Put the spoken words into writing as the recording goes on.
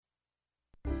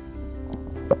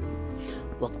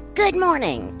Well, good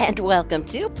morning and welcome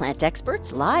to Plant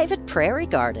Experts Live at Prairie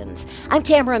Gardens. I'm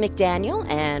Tamera McDaniel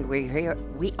and we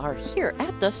are here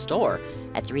at the store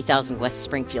at 3000 West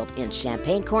Springfield in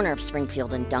Champaign, corner of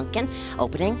Springfield and Duncan,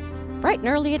 opening bright and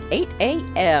early at 8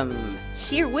 a.m.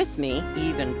 Here with me,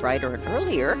 even brighter and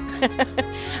earlier,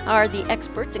 are the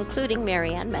experts, including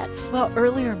Marianne Metz. Well,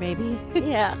 earlier maybe.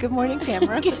 Yeah. Good morning,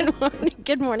 Tamara.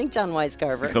 Good morning, John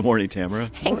Weisgarver. Good morning,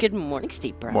 Tamara. And good morning,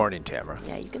 Steve Brown. Morning, Tamara.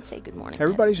 Yeah, you can say good morning.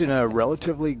 Everybody's in a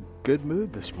relatively good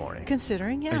mood this morning.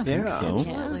 Considering, yeah. I think so.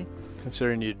 Absolutely.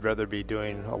 Considering you'd rather be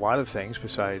doing a lot of things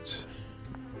besides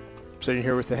sitting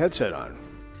here with the headset on.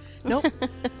 Nope.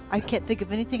 I can't think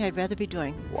of anything I'd rather be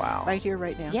doing. Wow. Right here,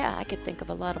 right now. Yeah, I could think of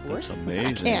a lot of worse That's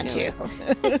things. amazing. I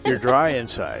can't do. You're dry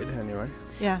inside, anyway.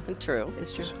 Yeah. True.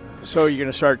 It's true. So you're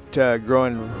going to start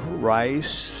growing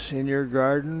rice in your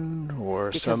garden or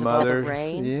Because some of all the other?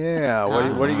 rain? Yeah.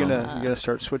 What are you going to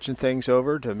start switching things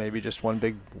over to? Maybe just one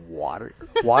big water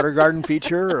garden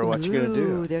feature, or what you going to do?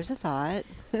 Ooh, there's a thought.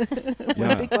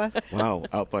 Yeah. Big one. Wow,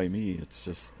 out by me, it's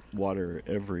just water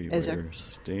Is everywhere, there?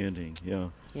 standing. Yeah.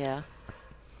 Yeah.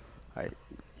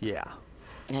 Yeah.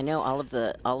 I know all of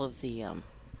the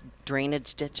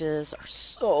drainage ditches are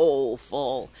so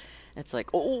full. It's like,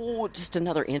 just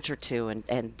another inch or two,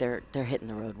 and they're hitting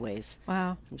the roadways.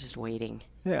 Wow. I'm just waiting.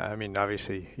 Yeah. I mean,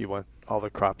 obviously, you want all the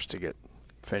crops to get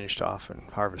finished off and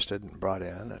harvested and brought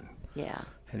in, and Yeah.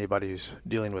 anybody who's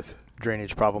dealing with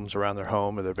drainage problems around their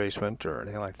home or their basement or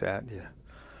anything like that, you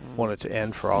want it to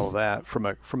end for all of that. From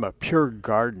a pure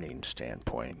gardening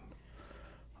standpoint,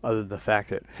 other than the fact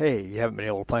that, hey, you haven't been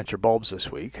able to plant your bulbs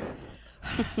this week,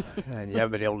 and you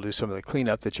haven't been able to do some of the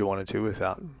cleanup that you wanted to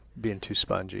without being too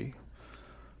spongy.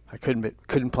 I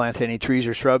couldn't plant any trees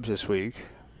or shrubs this week.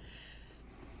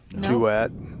 No. Too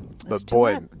wet. It's But too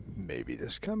boy, wet. maybe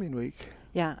this coming week.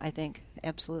 Yeah, I think.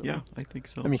 Absolutely. Yeah, I think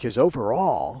so. I mean, because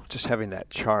overall, just having that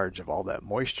charge of all that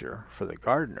moisture for the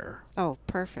gardener Oh,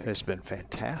 perfect. has been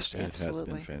fantastic. it has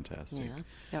absolutely. been fantastic. Yeah.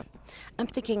 Yep. I'm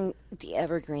thinking the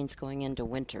evergreens going into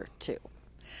winter too.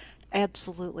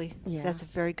 Absolutely. Yeah. That's a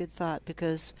very good thought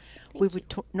because Thank we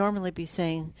would normally be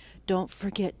saying, don't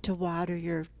forget to water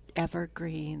your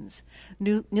evergreens.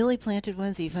 Newly planted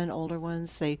ones, even older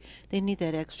ones, they need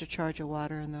that extra charge of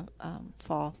water in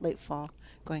the late fall,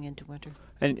 going into winter.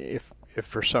 And if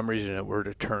for some reason it were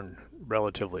to turn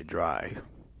relatively dry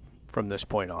from this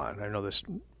point on, I know this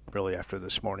really after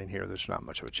this morning here, there's not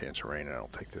much of a chance of rain, I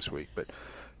don't think, this week, but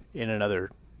in another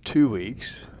 2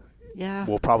 weeks, Yeah.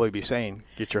 we'll probably be saying,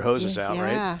 get your hoses out,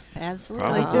 right? Yeah,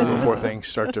 absolutely. Probably. Before things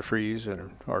start to freeze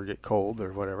or get cold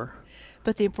or whatever.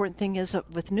 But the important thing is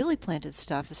with newly planted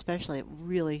stuff, especially, it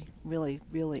really, really,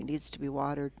 really needs to be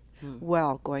watered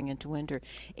well going into winter.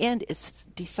 And it's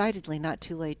decidedly not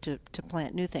too late to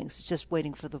plant new things. It's just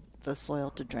waiting for the soil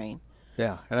to drain.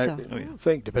 Yeah, and So- I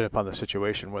think depending upon the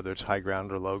situation, whether it's high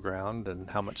ground or low ground, and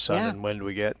how much sun Yeah. and wind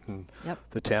we get, and Yep.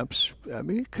 the temps. I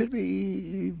mean, it could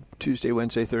be Tuesday,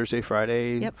 Wednesday, Thursday,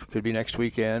 Friday. Yep. Could be next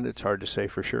weekend. It's hard to say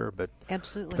for sure, but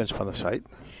Absolutely. depends upon the site.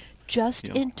 Just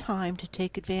Yeah. in time to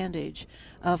take advantage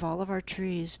of all of our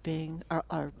trees being,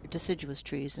 our deciduous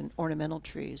trees and ornamental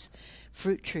trees,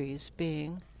 fruit trees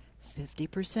being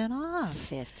 50% off.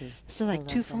 50. So I like love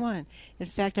 2 for that. 1. In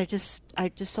fact, I just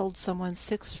sold someone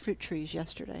 6 fruit trees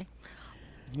yesterday.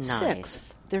 Nice.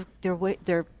 6.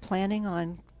 They're planning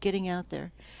on getting out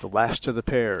there. The last of the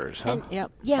pears, huh? And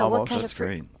Yep. yeah, what Almost. kind That's of fruit?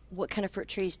 great. What kind of fruit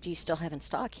trees do you still have in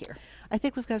stock here? I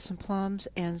think we've got some plums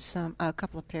and a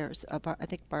couple of pears. I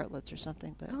think Bartlett's or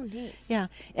something. But Oh, neat. yeah,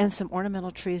 and some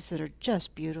ornamental trees that are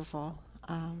just beautiful.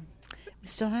 We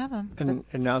still have them.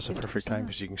 And now's the perfect 50% time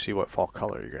because you can see what fall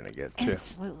color you're going to get too.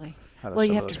 Absolutely. out of Well,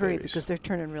 some you of have to those hurry babies. because they're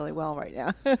turning really well right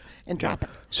now and dropping.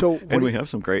 So And we have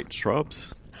some great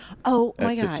shrubs Oh at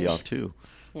my 50 gosh! off, too.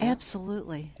 Yeah.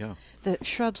 Absolutely. Yeah. The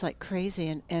shrubs like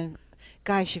crazy, and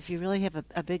gosh, if you really have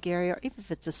a big area, or even if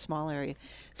it's a small area,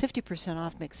 50%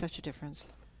 off makes such a difference.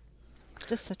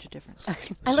 Just such a difference.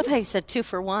 I love how you said 2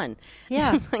 for 1.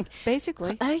 Yeah,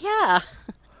 basically. Oh, yeah.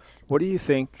 what do you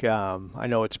think? I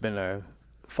know it's been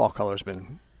fall color's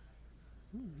been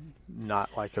not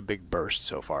like a big burst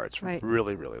so far. It's Right.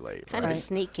 really, really late. Kind right? of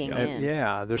sneaking Yeah. in. And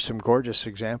yeah, there's some gorgeous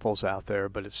examples out there,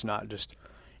 but it's not just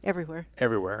Everywhere.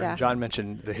 everywhere. Yeah. And John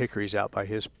mentioned the hickories out by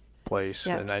his place,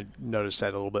 Yeah. and I noticed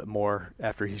that a little bit more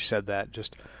after he said that,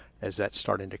 just as that's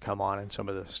starting to come on in some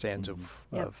of the stands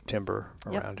Yep. of timber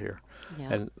Yep. around here.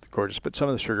 Yeah. And gorgeous. But some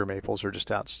of the sugar maples are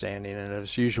just outstanding, and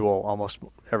as usual, almost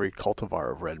every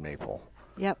cultivar of red maple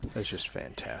Yep. That's just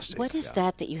fantastic. What is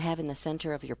that you have in the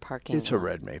center of your parking lot? It's a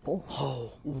red maple.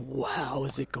 Oh, wow,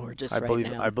 is it gorgeous I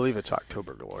right now? I believe it's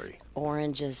October Glory.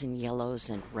 Oranges and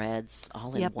yellows and reds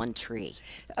all in Yep. one tree.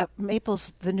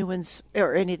 Maples, the new ones,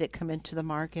 or any that come into the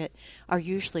market, are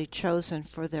usually chosen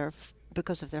for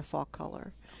because of their fall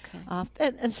color. Okay.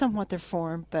 And somewhat their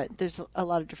form, but there's a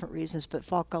lot of different reasons. But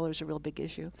fall color is a real big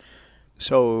issue.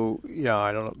 So,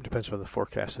 I don't know. It depends on the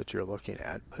forecast that you're looking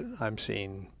at. But I'm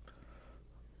seeing,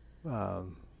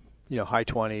 high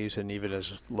 20s and even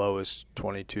as low as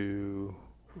 22,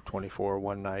 24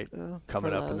 one night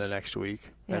coming up in the next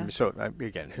week. Yeah. And so,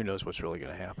 again, who knows what's really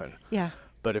going to happen. Yeah.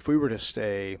 But if we were to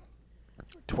stay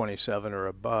 27 or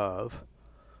above,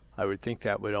 I would think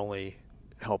that would only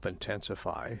help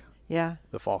intensify Yeah.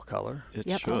 the fall color It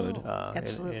Yep. should.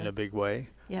 Absolutely. in a big way.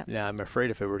 Yeah. Now, I'm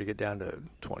afraid if it were to get down to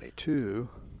 22,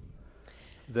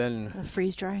 then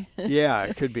Freeze dry. yeah,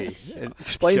 it could be. And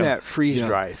explain Yeah. that freeze Yeah.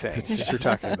 dry thing that you're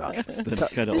talking about.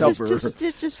 That's kind of Just, over.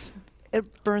 just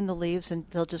burn the leaves and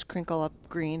they'll just crinkle up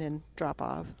green and drop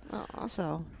off. Aw.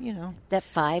 So, That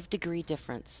 5-degree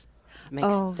difference makes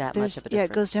that much of a difference. Yeah,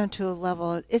 it goes down to a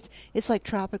level. It's like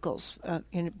tropicals,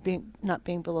 not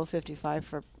being below 55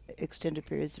 for extended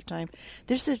periods of time.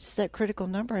 There's just that critical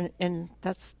number, and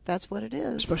that's what it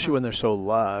is. Especially when they're so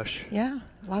lush. Yeah,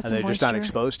 lots And of they're just not moisture.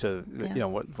 exposed to, Yeah.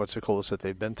 what's the coldest that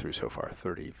they've been through so far?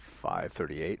 35,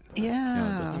 38?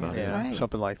 Yeah, that's about it. Yeah, right.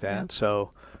 something like that. Yeah.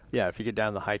 So, if you get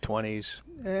down to the high 20s,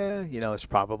 it's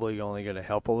probably only going to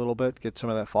help a little bit, get some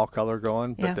of that fall color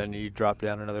going. But Yeah. then you drop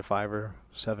down another 5 or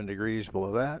 7 degrees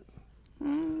below that.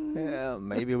 Yeah,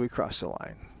 maybe we cross the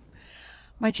line.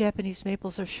 My Japanese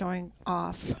maples are showing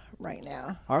off right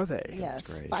now. Are they? Yes,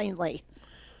 great. finally.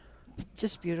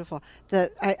 Just beautiful.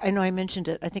 I know I mentioned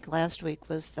it. I think last week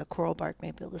was the coral bark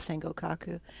maple, the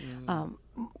Sengokaku.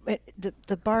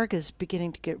 The bark is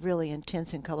beginning to get really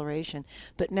intense in coloration,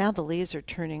 but now the leaves are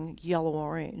turning yellow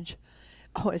orange.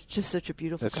 Oh, it's just such a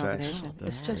beautiful That's nice. combination. Oh,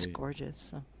 that's it's just great. gorgeous.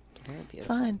 So. Very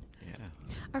beautiful. Fun. Yeah.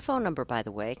 Our phone number, by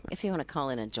the way, if you want to call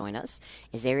in and join us,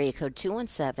 is area code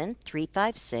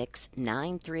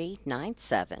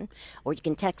 217-356-9397, or you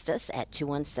can text us at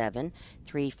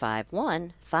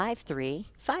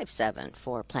 217-351-5357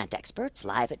 for Plant Experts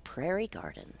live at Prairie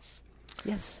Gardens.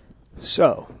 Yes.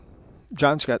 So,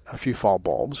 John's got a few fall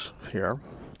bulbs here,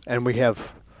 and we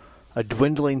have a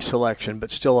dwindling selection,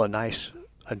 but still a nice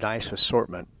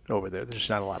assortment over there. There's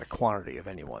not a lot of quantity of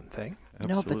any one thing. No,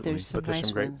 Absolutely. but there's But there's nice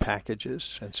some great ones.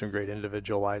 packages and some great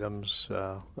individual items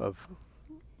of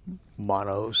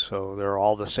monos. So they're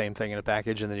all the same thing in a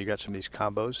package, and then you got some of these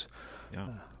combos Yeah.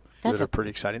 That's that are pretty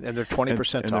exciting. And they're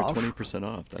 20% and off. They're 20%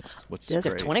 off. That's what's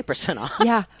That's great. 20% off.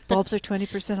 Yeah, bulbs are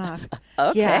 20% off.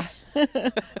 Okay. Yeah.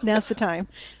 Now's the time.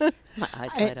 My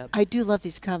eyes light up. I do love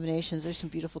these combinations. There's some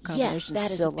beautiful Yes, combinations that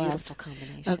is a still beautiful left.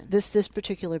 combination. This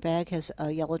particular bag has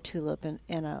a yellow tulip and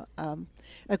a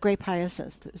grape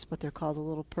hyacinth is what they're called, the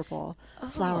little purple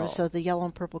flowers. Oh. So the yellow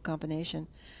and purple combination.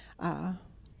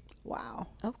 Wow.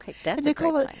 Okay, that's And they a great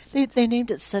call it. price. They named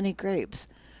it Sunny Grapes.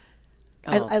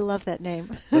 Oh. I love that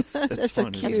name. That's so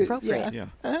fun, cute. isn't it? appropriate.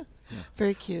 Yeah.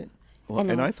 Very cute. Well,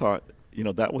 And and then- I thought,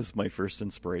 that was my first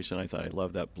inspiration. I thought I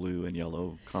loved that blue and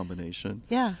yellow combination.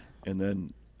 Yeah. And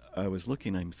then I was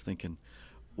thinking,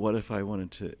 what if I wanted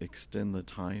to extend the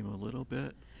time a little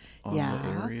bit on Yeah. the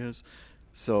areas?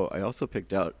 So I also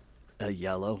picked out a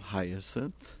yellow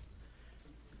hyacinth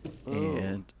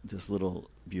and this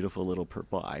beautiful little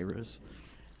purple iris.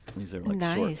 These are like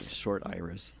Nice. short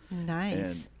iris. Nice.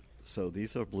 And so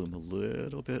these will bloom a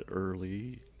little bit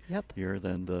early Yep. here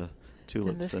than the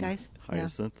tulips this and guy's? Yeah.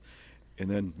 hyacinth. And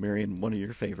then, Marion, one of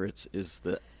your favorites is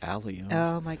the alliums.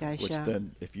 Oh, my gosh, Which yeah.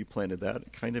 then, if you planted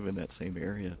that kind of in that same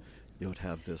area, you would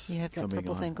have this You have that coming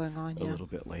purple on thing going on, a yeah. little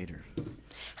bit later.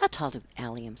 How tall do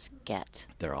alliums get?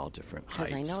 They're all different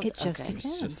Because heights. I know It just okay.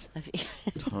 depends. Just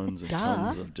If- tons and Duh.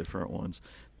 tons of different ones.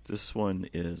 This one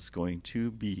is going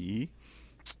to be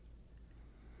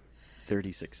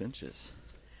 36 inches.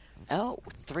 Oh,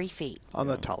 3 feet. On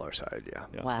the taller side, yeah.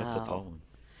 Yeah, that's a Wow. tall one.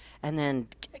 And then,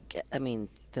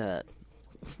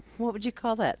 what would you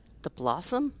call that? The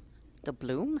blossom? The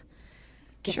bloom?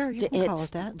 Sure, you can call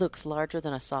it that. Looks larger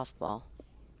than a softball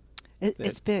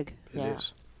It's big. It Yeah.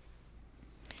 is.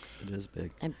 It is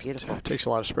big. and beautiful. It takes a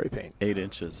lot of spray paint. 8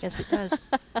 inches. Yes, it does.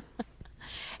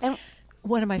 And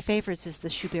One of my favorites is the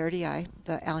Schubertii,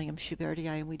 the Allium Schubertii,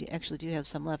 and we actually do have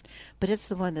some left. But it's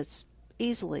the one that's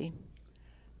easily,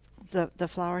 the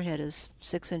flower head is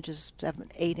 6 inches,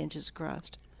 8 inches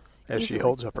across. As she Easily.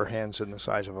 holds up her hands in the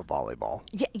size of a volleyball.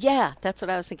 yeah, that's what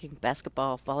I was thinking.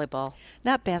 Basketball, volleyball.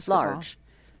 Not basketball. Large.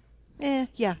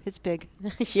 Yeah, it's big.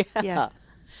 Yeah. Yeah.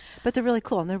 But they're really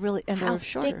cool, and they're How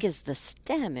shorter. thick is the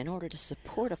stem in order to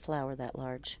support a flower that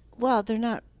large? Well, they're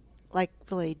not like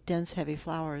really dense, heavy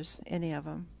flowers, any of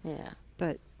them. Yeah.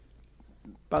 But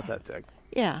About that thick.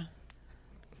 yeah,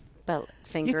 About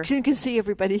finger. you can see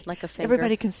everybody. Like a finger.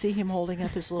 Everybody can see him holding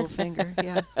up his little finger.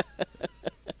 Yeah.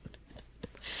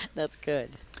 That's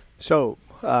good. So,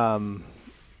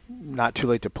 not too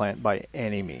late to plant by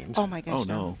any means. Oh my gosh. Oh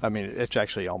no. I mean, it's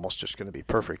actually almost just going to be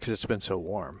perfect because it's been so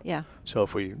warm. Yeah. So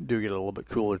if we do get a little bit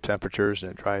cooler temperatures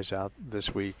and it dries out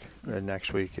this week and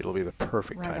next week, it'll be the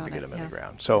perfect Right time on to get it, them in yeah. the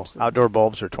ground. So Absolutely. outdoor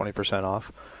bulbs are 20%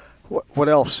 off. What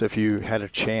else, if you had a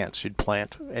chance, you'd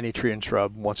plant any tree and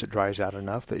shrub once it dries out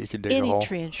enough that you could dig a Any hole?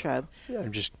 tree and shrub.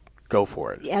 And just go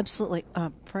for it. Yeah, absolutely.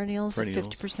 Perennials are Perennials.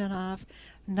 50% off.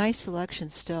 Nice selection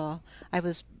still. I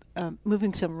was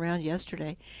moving some around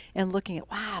yesterday and looking at,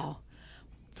 wow,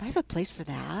 do I have a place for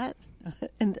that?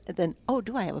 And then, oh,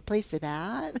 do I have a place for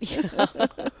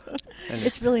that?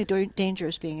 It's really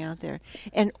dangerous being out there.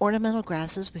 And ornamental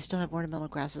grasses, we still have ornamental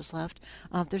grasses left.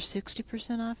 They're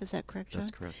 60% off. Is that correct, John?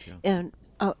 That's correct, yeah. And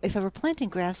if I were planting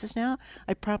grasses now,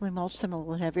 I'd probably mulch them a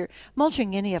little heavier.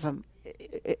 Mulching any of them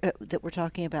that we're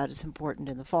talking about is important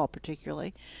in the fall,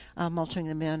 particularly. Mulching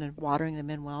them in and watering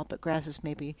them in well, but grasses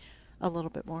maybe a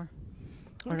little bit more.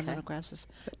 Ornamental grasses.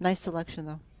 Nice selection,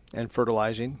 though. And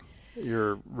fertilizing,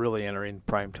 you're really entering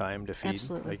prime time to feed.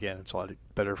 Absolutely. Again, it's a lot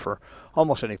better for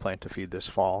almost any plant to feed this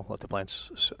fall. Let the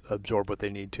plants absorb what they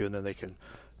need to, and then they can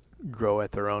grow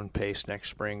at their own pace next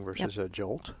spring versus a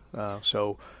jolt.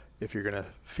 So if you're going to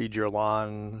feed your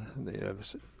lawn,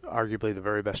 this is arguably the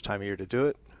very best time of year to do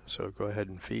it. So go ahead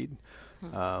and feed.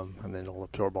 And then it'll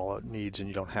absorb all it needs, and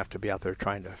you don't have to be out there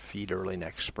trying to feed early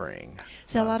next spring.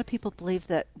 So a lot of people believe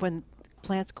that when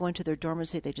plants go into their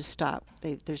dormancy, they just stop.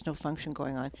 There's no function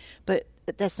going on. But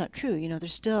that's not true. They're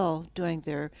still doing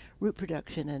their root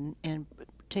production and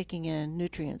taking in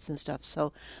nutrients and stuff.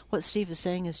 So what Steve is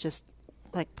saying is just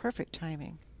like perfect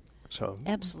timing. So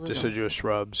Absolutely. deciduous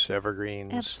shrubs,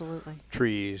 evergreens, Absolutely.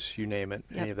 trees, you name it,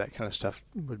 Yep. any of that kind of stuff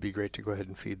would be great to go ahead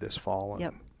and feed this fall. And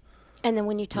Yep. And then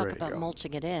when you talk Ready to about go.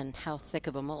 mulching it in, how thick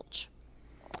of a mulch?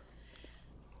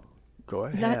 Go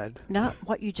ahead. Not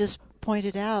what you just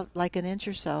pointed out, like an inch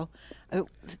or so.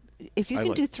 If you I can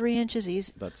like- do 3 inches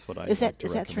easy, That's what I is like that to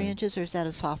is that 3 recommend. inches or is that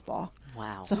a softball?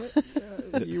 Wow. So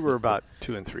You were about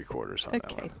 2 3/4 on that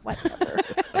okay, one. whatever.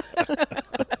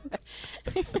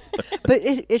 But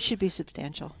it should be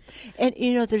substantial. And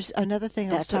there's another thing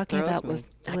I was That's what talking throws about me.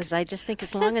 with Because I just think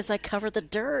as long as I cover the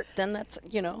dirt, then that's,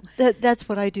 that's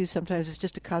what I do sometimes. It's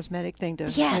just a cosmetic thing to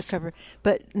Yes. cover.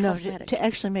 But no, Cosmetic. to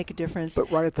actually make a difference.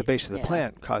 But right at the base of the Yeah.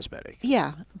 plant, cosmetic.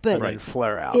 Yeah, but And then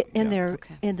flare out. in Yeah. there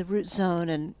Okay. in the root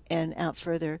zone and out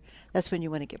further, that's when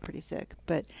you want to get pretty thick.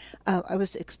 But I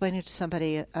was explaining to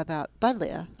somebody about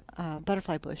buddleia,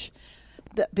 butterfly bush,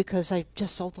 because I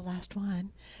just sold the last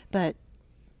one. But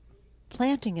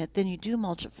planting it, then you do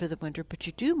mulch it for the winter, but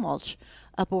you do mulch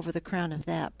up over the crown of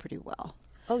that pretty well.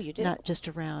 Oh, you did? Not just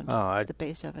around Oh, the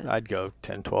base of it. I'd go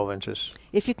 10, 12 inches.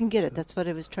 If you can get it, that's what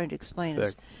I was trying to explain.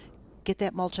 Is Thick. get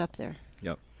that mulch up there.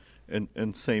 Yep.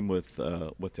 And same with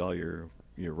all your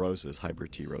roses,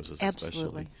 hybrid tea roses Absolutely.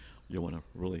 especially. You want to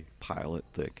really pile it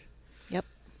thick. Yep.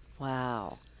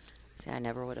 Wow. See, I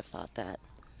never would have thought that.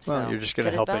 Well, So, you're just going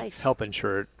to good help advice. help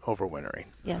ensure it overwintering.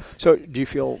 Yes. So do you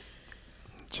feel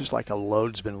just like a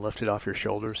load's been lifted off your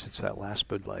shoulders since that last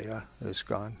buddleia is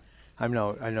gone? I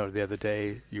know the other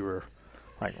day you were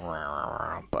like,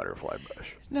 butterfly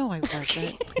bush. No, I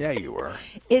wasn't. Yeah, you were.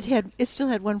 It still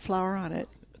had one flower on it,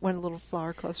 one little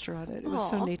flower cluster on it. It was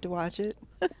so Aw. neat to watch it.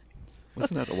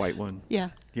 Wasn't that the white one? Yeah.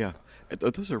 Yeah.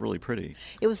 Those are really pretty.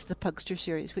 It was the Pugster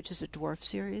series, which is a dwarf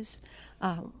series.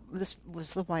 This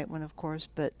was the white one, of course,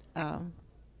 but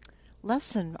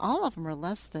all of them are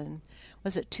less than,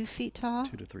 was it 2 feet tall?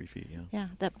 2 to 3 feet, yeah. Yeah,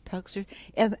 that Pugster.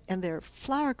 And their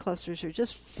flower clusters are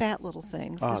just fat little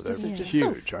things. Oh, It's they're just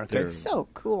huge, aren't they? They're- so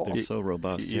cool. They're so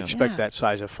robust, You yeah. expect Yeah. that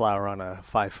size of flower on a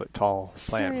 5-foot tall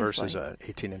plant versus Seriously.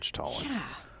 an 18-inch tall one. Yeah.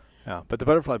 Yeah, but the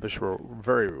butterfly bush were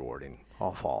very rewarding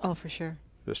all fall. Oh, for sure.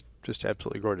 Just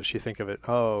absolutely gorgeous. You think of it,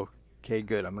 oh, okay,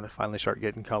 good. I'm going to finally start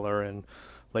getting color in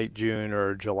late June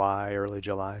or July, early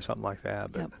July, something like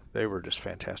that. But Yep. they were just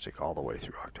fantastic all the way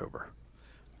through October.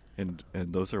 And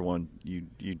those are one you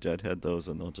deadhead those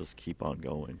and they'll just keep on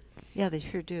going. Yeah, they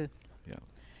sure do. Yeah.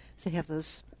 They have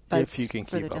those buds If you can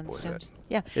further keep down up the with stems. it.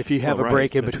 Yeah. If you have Well, a right,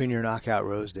 break in that's- between your knockout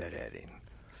rose deadheading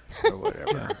or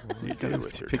whatever, you do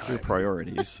with your Pick time. your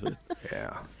priorities. But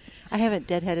Yeah. I haven't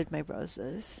deadheaded my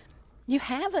roses. You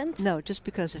haven't? No, just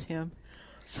because of him.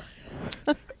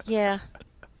 Yeah.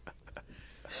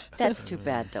 That's too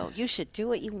bad, though. You should do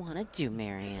what you want to do,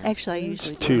 Marianne. Actually, I It's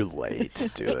usually too late to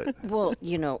do it. Well,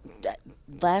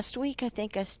 last week I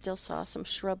think I still saw some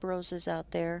shrub roses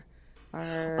out there.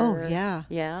 Oh, yeah.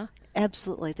 Yeah?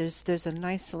 Absolutely. There's a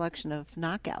nice selection of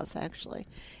knockouts, actually.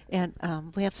 And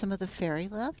we have some of the fairy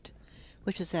left,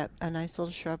 which is a nice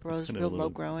little shrub rose, kind of real a little-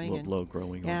 low-growing. little and low-growing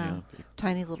one, Yeah, yeah.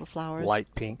 tiny little flowers. Light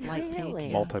pink, Light Really?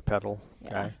 pink. multi-petal Yeah.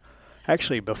 guy.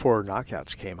 Actually, before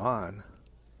knockouts came on,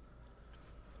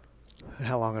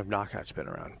 how long have knockouts been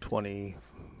around? 20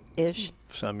 Ish.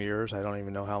 some years. I don't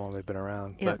even know how long they've been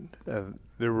around. Yep. But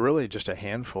there were really just a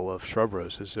handful of shrub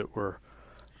roses that were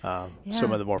some Yeah.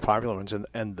 of the more popular ones.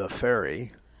 And the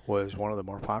fairy was one of the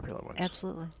more popular ones.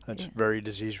 Absolutely. It's Yeah. very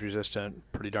disease resistant,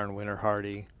 pretty darn winter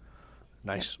hardy,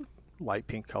 nice light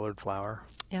pink colored flower.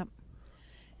 Yep.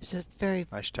 It's a very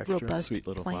Nice texture. robust Sweet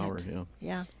little plant. flower,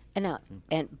 Yeah.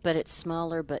 But it's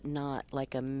smaller, but not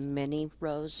like a mini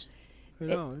rose.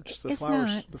 No, it's the it's flowers.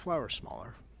 not. The flower's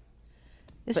smaller.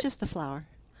 It's But- just the flower.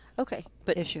 Okay,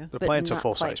 but Issue. The but plant's a not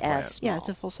full-size quite as plant. small. Yeah, it's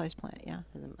a full-size plant, yeah.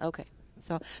 Okay.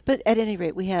 So, but at any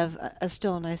rate, we have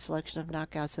still a nice selection of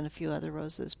knockouts and a few other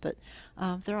roses, but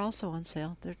they're also on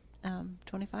sale. They're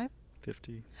 25.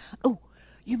 50. Oh,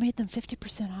 you made them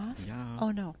 50% off? Yeah. Oh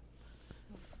no,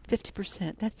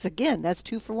 50%. That's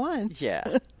 2 for 1.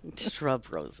 Yeah,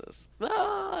 shrub roses.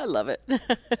 Oh, I love it.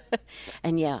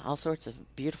 And yeah, all sorts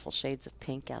of beautiful shades of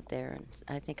pink out there, and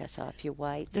I think I saw a few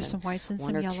whites. There's some whites and one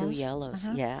some or yellows. two yellows.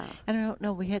 Uh-huh. Yeah. I don't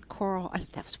know. We had coral.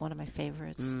 That was one of my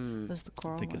favorites. Mm. Was the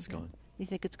coral? I think one. it's gone. You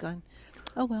think it's gone?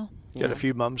 Oh well, Got Yeah. a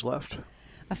few mums left.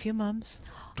 a few mums.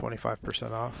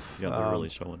 25% off. Yeah, they're really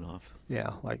showing off.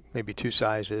 Yeah, like maybe 2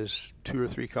 sizes, 2 or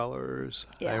 3 colors.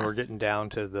 Yeah. And we're getting down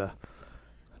to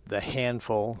the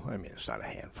handful. I mean, it's not a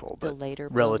handful, The but later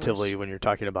relatively, bloomers. when you're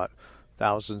talking about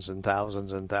thousands and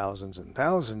thousands and thousands and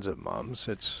thousands of mums,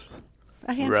 it's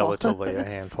A handful. relatively a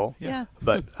handful. Yeah.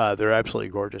 But they're absolutely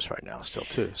gorgeous right now still,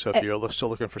 too. So if you're still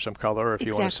looking for some color, or if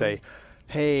you want to say, Exactly.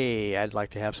 hey, I'd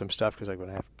like to have some stuff because I'm going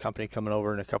to have company coming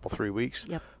over in a couple, 3 weeks.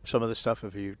 Yep. Some of the stuff,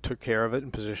 if you took care of it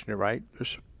and positioned it right,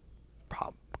 there's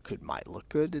might look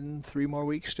good in 3 more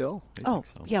weeks still. I Oh, think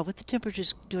so. yeah, with the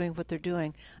temperatures doing what they're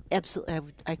doing,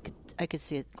 absolutely, I could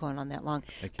see it going on that long.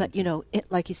 I can But too.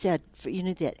 like you said, you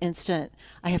need that instant.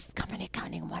 I have company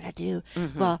coming. What I do?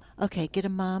 Mm-hmm. Well, okay, get a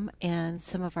mum and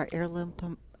some of our heirloom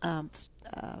Pumpkins?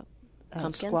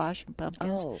 squash and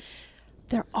pumpkins. Oh,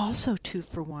 They're also 2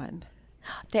 for 1.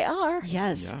 they are.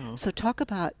 Yes. Yeah. So talk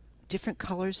about different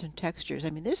colors and textures. I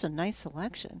mean, there's a nice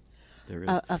selection There is.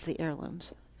 of the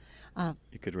heirlooms.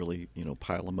 You could really,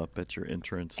 pile them up at your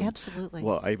entrance. and- Absolutely.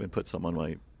 Well, I even put some on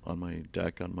my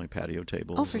deck, on my patio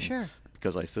tables. Oh, for and- sure.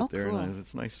 Because I sit Oh, there cool. and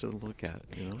it's nice to look at.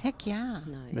 Heck yeah.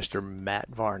 Nice. Mr. Matt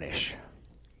Varnish.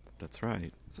 That's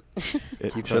right.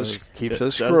 It Keeps does- those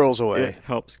it squirrels does- away. It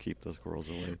helps keep those squirrels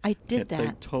away. I did Can't say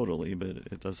that. totally, but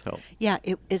it does help. Yeah,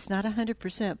 it's not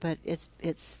 100%, but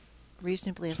it's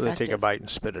reasonably So they effective. take a bite and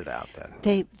spit it out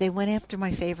then. They went after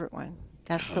my favorite one.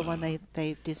 That's the one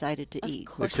they decided to Of eat.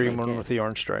 The course cream they one did. with the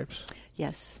orange stripes.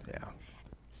 Yes. Yeah.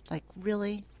 It's like,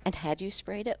 really? And had you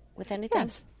sprayed it with anything?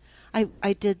 Yes.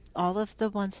 I did all of the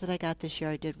ones that I got this year.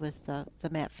 I did with the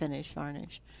matte finish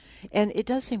varnish, and it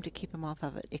does seem to keep them off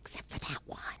of it, except for that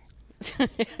one.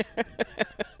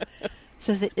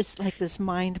 So that it's like this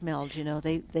mind meld.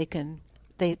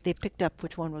 They picked up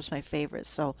which one was my favorite.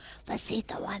 So let's eat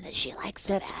the one that she likes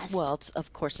the best. Well,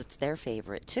 of course, it's their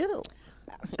favorite too.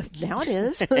 Now it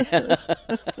is.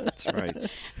 That's right.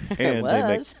 And they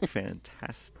make was.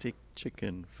 fantastic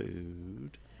chicken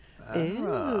food.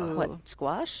 Ooh. What,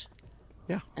 squash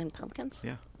Yeah. and pumpkins?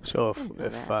 Yeah. So didn't know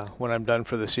if that. when I'm done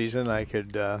for the season, I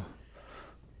could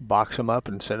box them up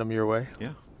and send them your way.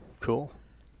 Yeah. Cool.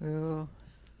 Ooh.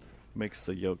 Makes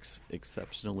the yolks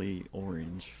exceptionally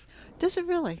orange. Does it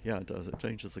really? Yeah, it does. It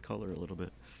changes the color a little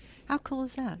bit. How cool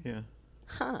is that? Yeah.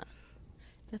 Huh.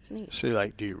 That's neat.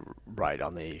 So, do you write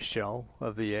on the shell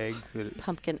of the egg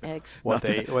Pumpkin eggs. what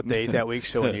they ate that week?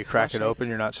 So when you crack it Fresh open, eggs.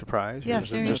 you're not surprised. Yeah, Or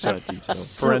is it just Not seriously. that detailed. a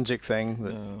forensic thing.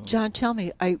 That, No. John, tell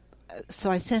me, so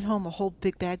I sent home a whole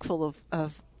big bag full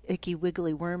of icky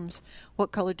wiggly worms.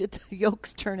 What color did the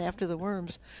yolks turn after the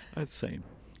worms? It's the same.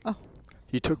 Oh,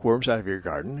 You took worms out of your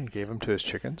garden and gave them to his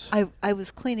chickens? I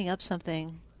was cleaning up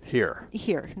something Here.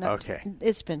 here. Okay.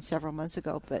 It's been several months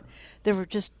ago, but there were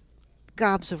just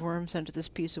gobs of worms under this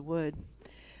piece of wood.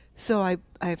 So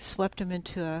I've swept them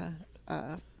into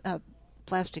a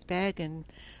plastic bag and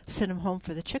sent them home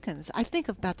for the chickens. I think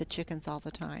about the chickens all the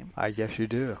time. I guess you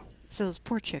do. So those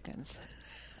poor chickens.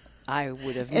 I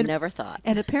would have And- never thought.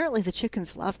 And apparently the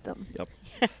chickens loved them. Yep.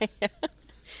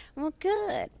 Well,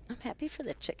 good. I'm happy for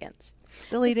the chickens.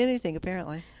 They'll eat anything,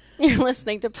 apparently. You're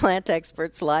listening to Plant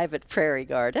Experts Live at Prairie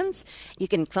Gardens. You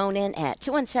can phone in at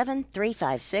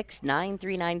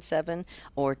 217-356-9397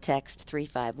 or text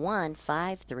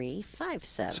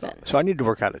 351-5357. So I need to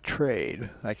work out a trade.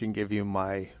 I can give you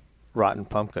my rotten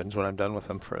pumpkins when I'm done with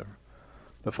them for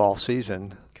the fall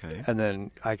season. Okay. And then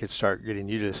I could start getting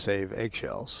you to save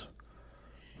eggshells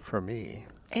for me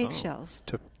Eggshells.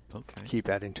 to keep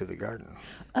adding to the garden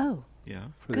Oh, Yeah.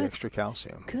 for the Good. extra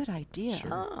calcium. good idea.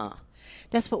 Ah,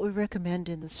 That's what we recommend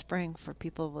in the spring for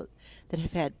people that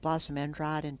have had blossom end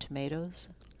rot in tomatoes.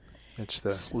 It's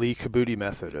the Lee Kabuti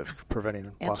method of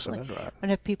preventing blossom end Absolutely. rot.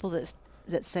 And have people that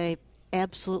say,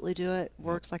 absolutely do it,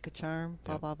 works like a charm,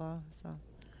 blah, blah, blah. So,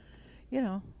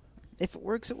 if it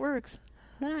works, it works.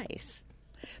 nice.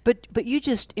 But you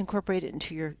just incorporate it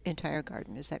into your entire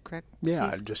garden, is that correct? Yeah,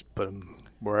 Steve? I just put them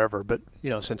wherever. But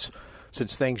since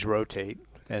things rotate,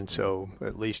 and so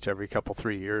at least every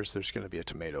 3 years, there's going to be a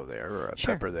tomato there or a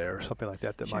Sure. pepper there or something like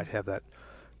that Sure. might have that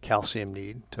calcium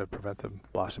need to prevent the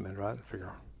blossom end rot. I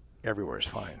figure everywhere is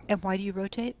fine. And why do you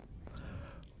rotate?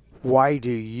 Why do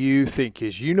you think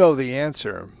is you know the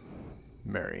answer,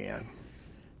 Marianne?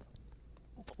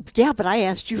 Yeah, but I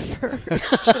asked you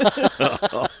first.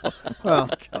 Well,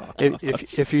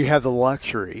 if you have the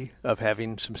luxury of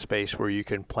having some space where you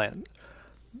can plant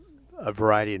a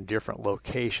variety in different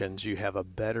locations, you have a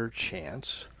better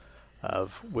chance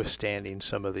of withstanding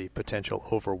some of the potential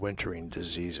overwintering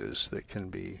diseases that can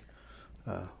be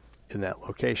in that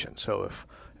location. So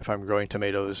if I'm growing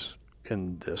tomatoes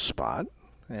in this spot,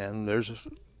 and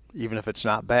even if it's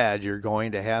not bad, you're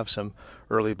going to have some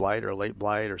early blight or late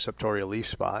blight or septoria leaf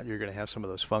spot. You're going to have some of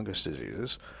those fungus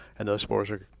diseases, and those spores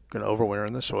are going to overwinter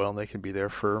in the soil, and they can be there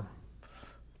for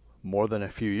more than a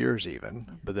few years even.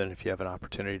 But then if you have an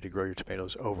opportunity to grow your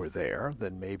tomatoes over there,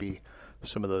 then maybe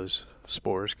some of those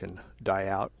spores can die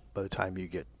out by the time you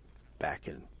get back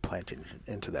in planting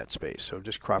into that space. So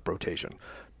just crop rotation,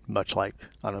 much like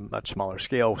on a much smaller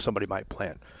scale, somebody might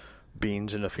plant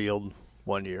beans in a field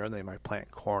one year, and they might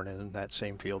plant corn in that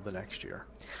same field the next year.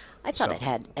 I thought So- it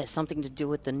had something to do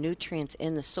with the nutrients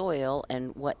in the soil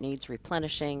and what needs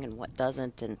replenishing and what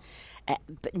doesn't. And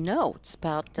but no, it's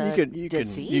about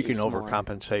disease. You can more.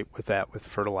 overcompensate with that with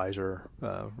fertilizer,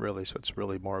 really. So it's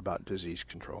really more about disease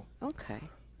control. Okay,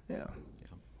 Yeah.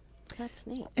 that's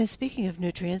neat. And speaking of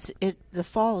nutrients, the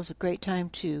fall is a great time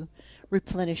to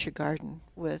replenish your garden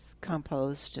with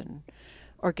compost and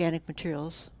organic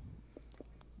materials.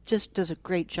 Just does a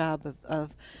great job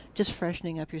of just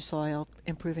freshening up your soil,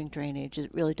 improving drainage.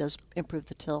 It really does improve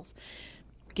the tilth,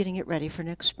 getting it ready for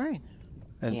next spring.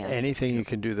 And Yeah. anything you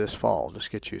can do this fall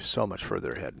just gets you so much further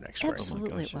ahead next spring.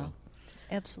 Absolutely, gosh, yeah. well,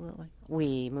 absolutely.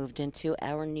 We moved into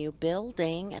our new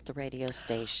building at the radio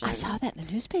station. I saw that in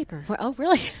the newspaper. Oh,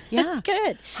 really? Yeah.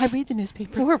 Good. I read the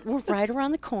newspaper. We're right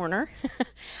around the corner,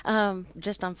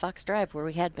 just on Fox Drive, where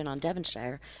we had been on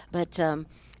Devonshire. But it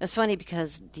was funny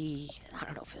because I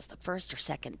don't know if it was the first or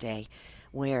second day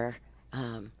where,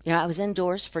 I was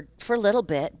indoors for a little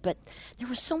bit, but there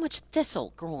was so much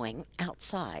thistle growing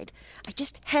outside. I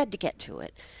just had to get to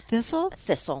it. Thistle?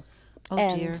 Thistle. Oh,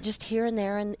 and dear. just here and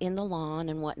there in the lawn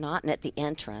and whatnot, and at the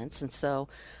entrance. And so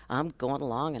I'm going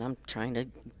along, and I'm trying to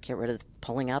get rid of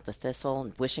pulling out the thistle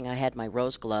and wishing I had my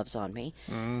rose gloves on me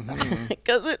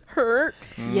because it hurt.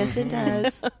 Yes, it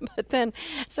does. But then,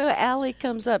 so Allie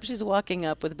comes up. She's walking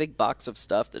up with a big box of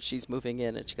stuff that she's moving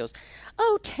in, and she goes,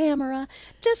 "Oh, Tamera,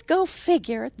 just go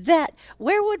figure that.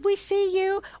 Where would we see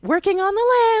you working on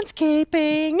the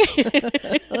landscaping?"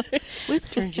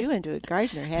 We've turned you into a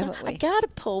gardener, haven't we? I gotta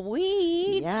pull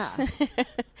weeds. Yeah.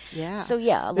 Yeah. So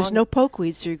yeah, There's no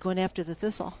pokeweeds, so you're going after the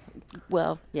thistle.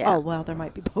 Well, yeah. Oh, well, there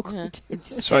might be pokeweed.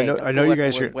 So I know you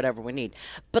guys are whatever we need,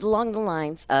 but along the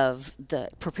lines of the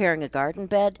preparing a garden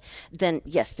bed, then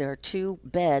yes, there are 2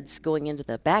 beds going into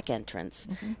the back entrance,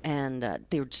 and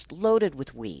they were just loaded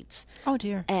with weeds. Oh,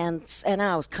 dear. And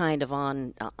I was kind of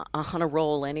on a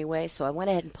roll anyway, so I went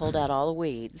ahead and pulled out all the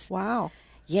weeds. Wow.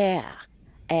 Yeah.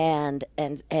 And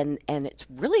it's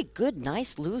really good,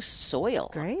 nice, loose soil.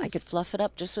 Great. I could fluff it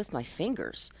up just with my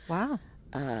fingers. Wow.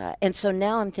 And so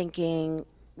now I'm thinking,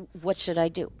 what should I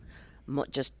do?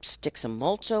 Just stick some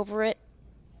mulch over it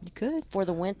Good. for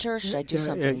the winter? Should I do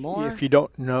something more? If you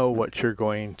don't know what you're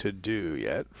going to do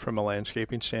yet from a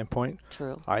landscaping standpoint,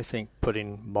 True. I think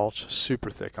putting mulch super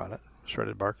thick on it,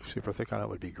 shredded bark super thick on it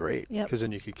would be great. Yep. Because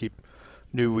then you could keep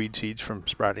new weed seeds from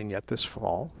sprouting yet this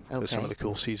fall. Because some Okay. of the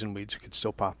cool season weeds could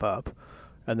still pop up.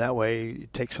 And that way you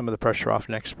take some of the pressure off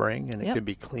next spring, and it Yep. can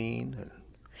be clean and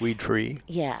weed-free.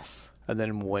 Yes. And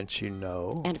then once you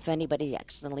know... And if anybody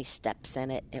accidentally steps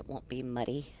in it, it won't be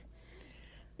muddy.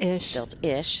 Ish. They'll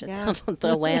Yeah.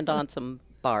 they'll land on some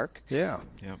bark. Yeah,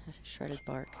 Yeah. Shredded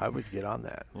bark. I would get on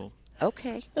that. Well,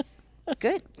 Okay.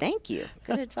 Good. Thank you.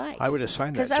 Good advice. I would assign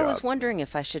that Because I was job. wondering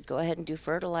if I should go ahead and do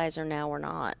fertilizer now or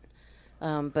not.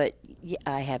 But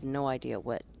I have no idea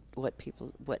what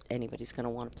anybody's going to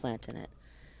want to plant in it.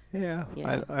 Yeah,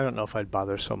 Yeah. I don't know if I'd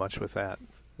bother so much with that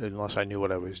unless I knew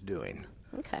what I was doing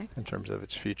Okay. in terms of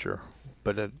its future.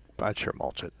 But I'd sure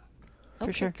mulch it.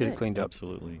 Okay, sure. Get good. it cleaned up.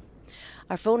 absolutely.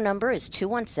 Our phone number is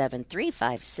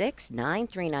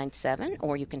 217-356-9397,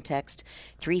 or you can text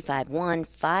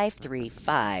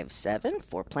 351-5357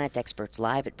 for Plant Experts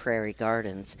Live at Prairie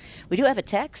Gardens. We do have a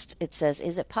text. It says,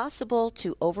 is it possible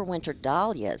to overwinter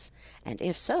dahlias? And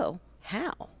if so,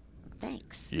 how?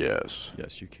 Thanks. Yes.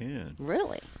 Yes, you can.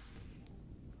 Really?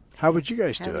 How would you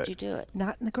guys How do would it? you do it?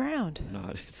 Not in the ground.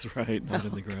 Not. It's right. Not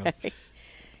in the ground.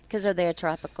 Because are they a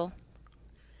tropical?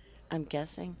 I'm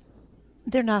guessing.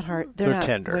 They're not hard. They're not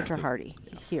tender. winter hardy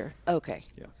here. Okay.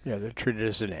 Yeah. Yeah, they're treated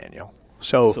as an annual.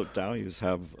 So, So dahlias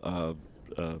have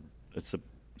it's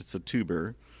a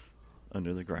tuber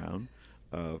under the ground.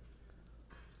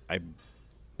 I'm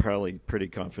probably pretty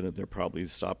confident they're probably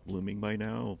stopped blooming by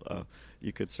now.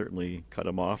 You could certainly cut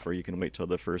them off, or you can wait till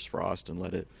the first frost and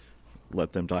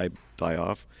let them die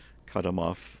off. Cut them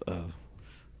off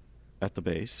at the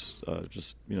base.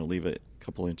 Just leave it a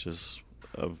couple inches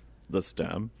of the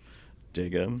stem.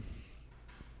 Dig them.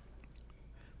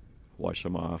 Wash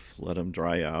them off. Let them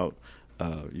dry out.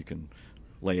 You can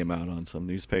lay them out on some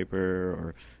newspaper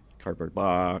or cardboard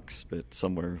box, but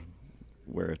somewhere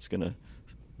where it's gonna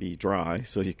be dry.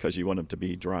 So because you want them to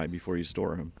be dry before you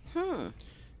store them.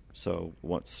 So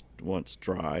once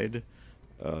dried,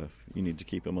 you need to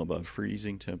keep them above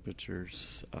freezing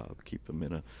temperatures. Keep them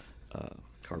in a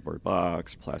cardboard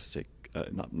box, plastic,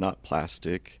 not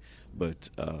plastic, but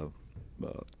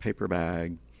paper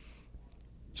bag.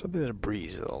 something that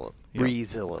breathes a little, Yeah.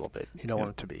 bit. You don't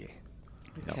want it to be.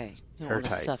 Okay. You don't want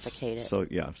to Airtight. suffocate it. So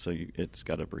it's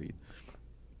got to breathe.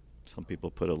 Some people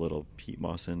put a little peat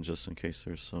moss in just in case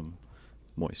there's some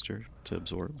moisture to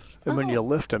absorb. And when you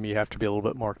lift them, you have to be a little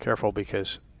bit more careful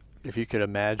because if you could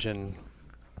imagine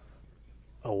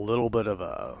a little bit of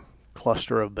a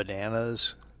cluster of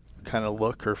bananas kind of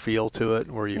look or feel to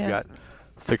it, where you've got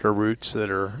thicker roots that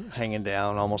are hanging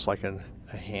down almost like a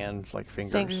hand, like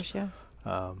fingers. Fingers, yeah.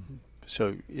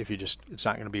 So if it's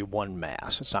not going to be one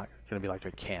mass. It's not going to be like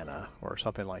a canna or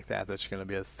something like that. That's going to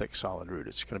be a thick, solid root.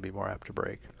 It's going to be more apt to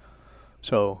break.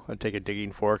 So I'd take a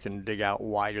digging fork and dig out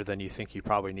wider than you think you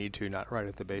probably need to, not right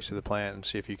at the base of the plant, and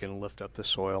see if you can lift up the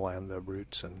soil and the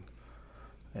roots and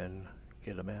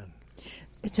get them in.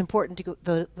 It's important to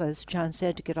go, as John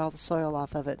said, to get all the soil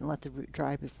off of it and let the root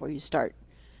dry before you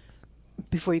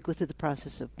go through the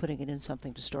process of putting it in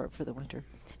something to store it for the winter.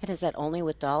 And is that only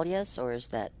with dahlias, or is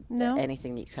that No.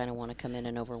 anything that you kind of want to come in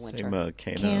and overwinter? Same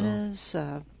canna. Cannas,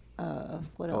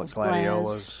 what else?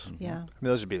 Gladiolas. Glass. Yeah. I mean,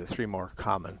 those would be the three more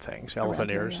common things. Around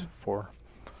Elephant here, ears, yeah. 4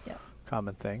 Yeah.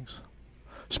 common things.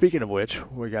 Speaking of which,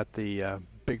 we got the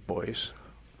big boys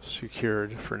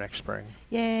secured for next spring.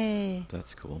 Yay.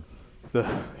 That's cool.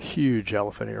 The huge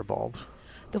elephant ear bulbs.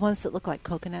 The ones that look like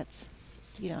coconuts.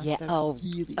 Yeah. the Oh,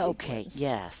 really big okay. ones.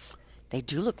 Yes. They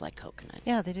do look like coconuts.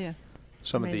 Yeah, they do.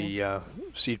 Some Amazing. of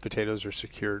the seed potatoes are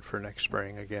secured for next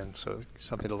spring again, so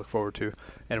something to look forward to.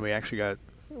 And we actually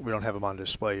we don't have them on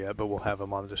display yet, but we'll have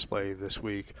them on display this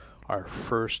week. Our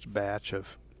first batch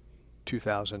of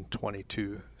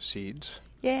 2022 seeds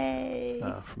Yay.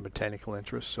 from botanical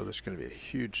interest, so there's going to be a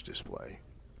huge display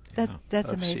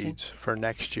That's of amazing. seeds for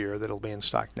next year that'll be in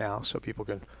stock now, so people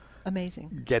can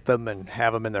Amazing. get them and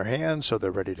have them in their hands so they're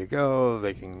ready to go.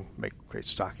 They can make great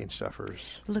stocking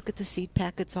stuffers. Look at the seed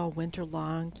packets all winter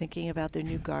long, thinking about their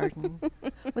new garden.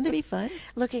 Wouldn't that be fun?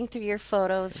 Looking through your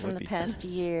photos from would the be. past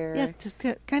year. Yeah, just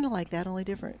kind of like that, only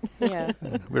different. Yeah.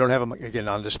 We don't have them again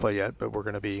on display yet, but we're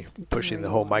going to be pushing the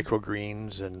whole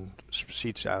microgreens and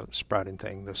seed sprouting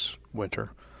thing this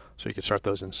winter. So you can start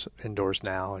those indoors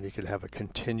now, and you could have a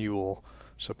continual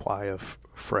supply of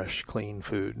fresh, clean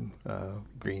food,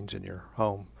 greens in your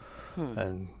home.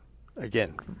 And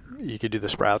again, you could do the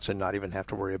sprouts and not even have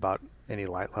to worry about any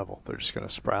light level. They're just going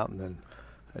to sprout, and then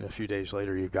a few days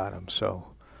later you've got them. So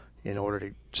in order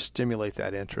to stimulate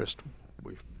that interest,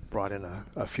 we've brought in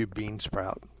a few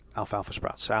alfalfa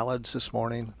sprout salads this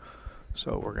morning.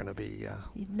 So we're going to be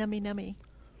Nummy.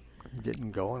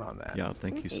 getting going on that. Yeah,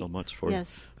 thank you so much for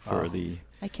Yes. the.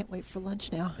 I can't wait for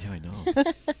lunch now. Yeah, I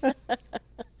know.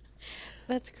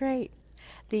 That's great.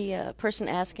 The person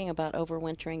asking about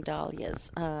overwintering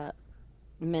dahlias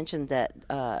mentioned that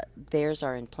theirs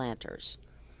are in planters.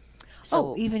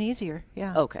 So, even easier.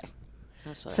 Yeah. okay.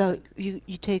 That's what I So think.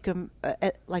 you take them,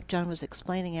 like John was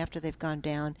explaining, after they've gone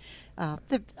down.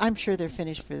 I'm sure they're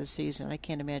finished for the season. I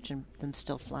can't imagine them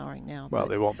still flowering now. Well, but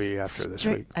they won't be after this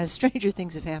week. Stranger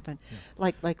things have happened,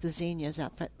 like the zinnias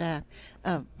out back.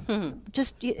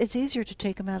 It's easier to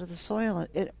take them out of the soil.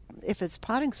 If it's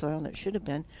potting soil, and it should have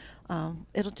been,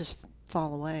 it'll just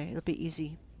fall away. It'll be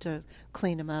easy to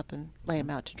clean them up and lay them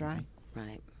out to dry.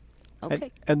 Right.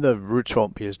 Okay. And the roots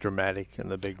won't be as dramatic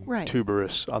and the big Right.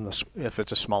 tuberous if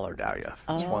it's a smaller dahlia.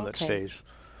 If it's one that okay. stays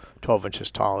 12 inches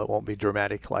tall, it won't be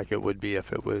dramatic like it would be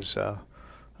if it was a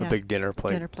big dinner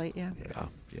plate. Dinner plate, yeah.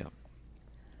 Yeah.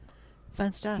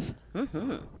 Fun stuff.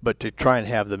 Mm-hmm. But to try and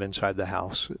have them inside the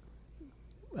house,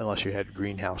 unless you had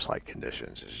greenhouse-like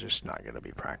conditions, is just not going to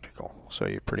be practical. So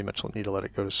you pretty much need to let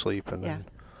it go to sleep and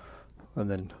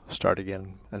then start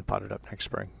again and pot it up next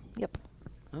spring. Yep.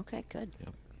 Okay, good.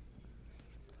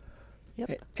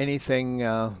 Yep. Anything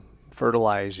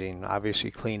fertilizing,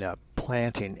 obviously cleanup,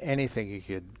 planting, anything you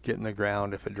could get in the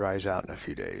ground if it dries out in a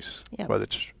few days. Yep. Whether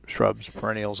it's shrubs,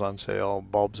 perennials on sale,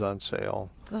 bulbs on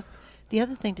sale. Well, the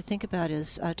other thing to think about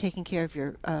is taking care of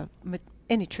your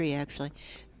any tree, actually.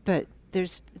 But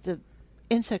there's the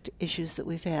insect issues that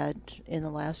we've had in the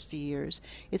last few years.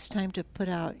 It's time to put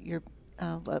out your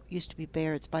what used to be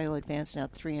Bayer. It's Bio-Advanced now.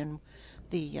 3 in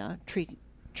the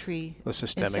tree. The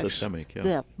systemic. Systemic, yeah.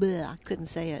 Blah, blah, I couldn't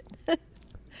say it.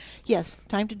 Yes,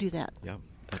 time to do that. Yeah,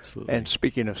 absolutely. And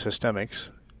speaking of systemics,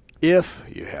 if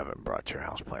you haven't brought your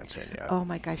houseplants in yet, Oh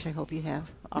my gosh, I hope you have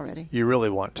already. you really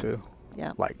want to,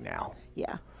 Yeah. like now.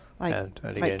 Yeah. Like, And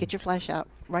right, again- get your flash out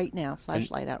right now.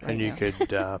 Flashlight out right and now. you could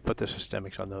put the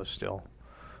systemics on those still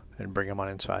and bring them on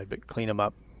inside, but clean them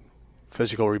up.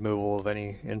 Physical removal of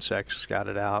any insects, scout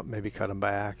it out, maybe cut them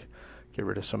back, get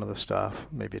rid of some of the stuff,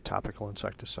 maybe a topical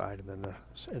insecticide, and then the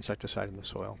insecticide in the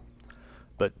soil.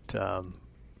 But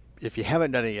if you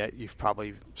haven't done it yet, you've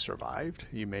probably survived.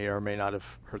 You may or may not have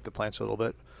hurt the plants a little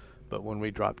bit, but when we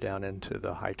drop down into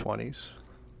the high 20s,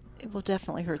 It will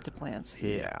definitely hurt the plants.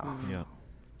 yeah. Yeah.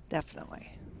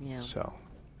 Definitely. Yeah. So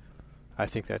I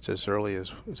think that's is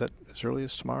that as early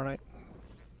as tomorrow night?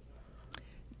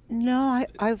 No,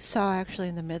 I saw actually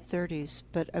in the mid-30s,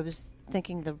 but I was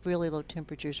thinking the really low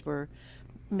temperatures were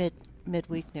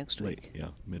midweek next week.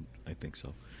 I think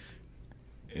so.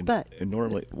 And, But- and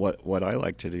normally, what I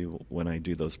like to do when I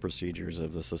do those procedures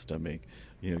of the systemic,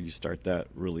 you start that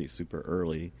really super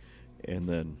early, and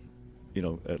then,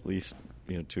 at least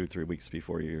 2 or 3 weeks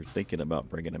before you're thinking about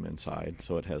bringing them inside,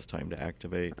 so it has time to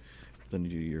activate. Then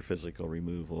you do your physical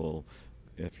removal.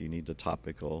 If you need the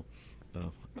topical,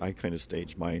 I kind of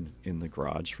stage mine in the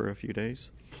garage for a few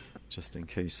days, just in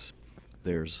case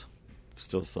there's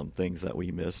still some things that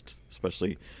we missed,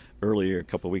 especially earlier, a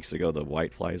couple of weeks ago, the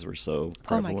white flies were so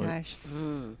prevalent. Oh my gosh.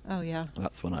 Oh yeah.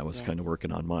 That's when I was Yeah. kind of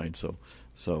working on mine,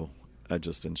 so I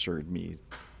just ensured me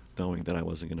knowing that I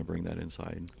wasn't going to bring that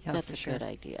inside. Yeah, That's for a sure. good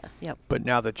idea. Yep. But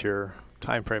now that your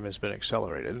time frame has been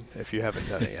accelerated, if you haven't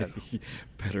done it yet,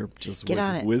 Better just Get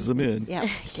on it. whiz them in. Yeah,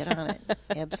 get on it.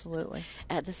 Absolutely.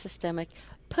 Add the systemic,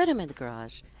 put them in the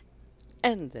garage,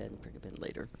 and then bring them in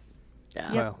later.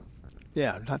 Yeah. Yep. well,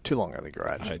 yeah, not too long in the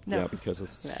garage. No. Yeah, because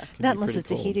it's Yeah. can be Not unless pretty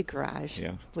it's a cold. heated garage.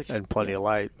 Yeah. Which, And plenty of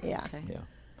light. Yeah. Okay. Yeah.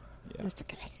 Yeah. That's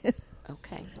okay.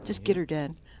 Okay. Just get her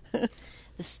done.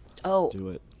 Do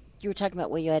it. You were talking about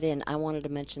what you had in. I wanted to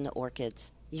mention the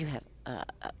orchids. You have a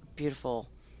beautiful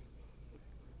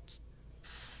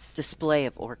display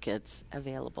of orchids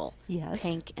available. Yes.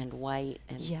 Pink and white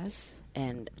and Yes.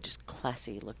 and just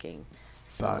classy looking.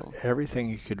 About So everything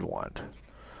you could want.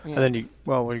 yeah. And then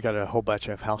we got a whole batch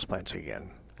of houseplants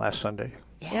again last Sunday.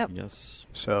 Yep. Yes.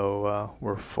 So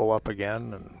we're full up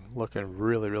again and looking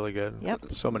really, really good.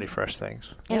 Yep. So many fresh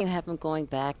things. And Yep. you have them going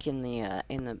back in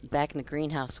the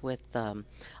greenhouse with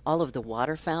all of the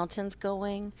water fountains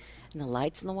going and the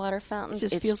lights in the water fountains.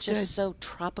 Just it's feels just good. so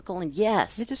tropical and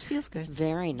yes, It just feels it's good.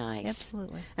 very nice.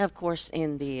 Absolutely. And of course,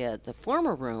 in the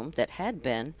former room that had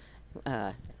been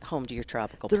home to your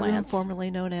tropical The room plants,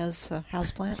 formerly known as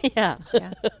houseplant. yeah,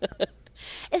 Yeah.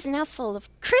 is now full of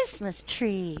Christmas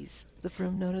trees. The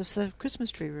room known as the Christmas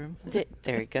tree room.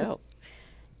 There you go.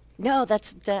 No,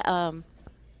 that's the.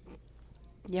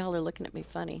 Y'all are looking at me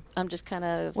funny. I'm just kind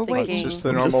of We're thinking. waiting. It's just the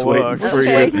I'm normal just waiting look. for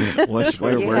Okay. you.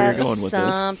 Where you are have you going with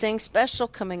this? something special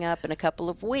coming up in a couple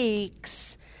of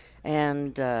weeks,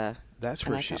 and That's and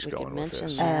where I she's thought we going could with mention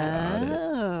this. that.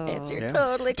 Oh. It's your Yeah.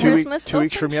 totally 2 Christmas. 2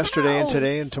 weeks open from yesterday and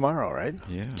today and house. tomorrow, right?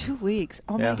 Yeah. 2 weeks.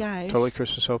 Oh yeah. my gosh. Totally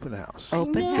Christmas open house.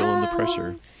 Open. Feeling the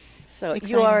pressure. So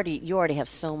Exciting. you already have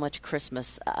so much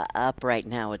Christmas up right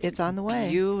now. It's on the way.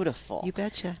 Beautiful. You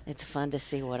betcha. It's fun to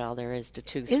see what all there is to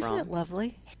choose Isn't from. it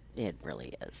lovely? It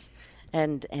really is.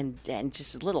 and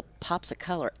just little pops of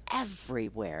color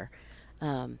everywhere.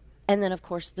 And then, of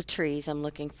course, the trees. I'm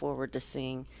looking forward to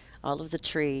seeing all of the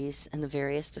trees and the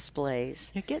various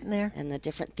displays. You're getting there. And the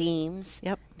different themes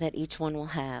Yep. that each one will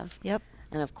have. Yep.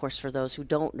 And, of course, for those who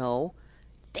don't know,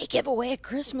 they give away a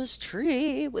Christmas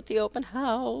tree with the open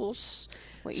house.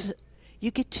 So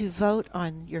you get to vote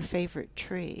on your favorite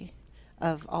tree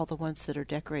of all the ones that are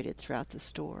decorated throughout the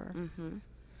store. Mm-hmm.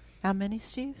 How many,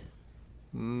 Steve?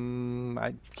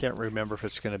 I can't remember if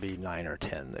it's going to be 9 or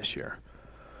 10 this year.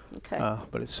 Okay.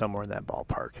 But it's somewhere in that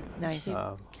ballpark. Nice.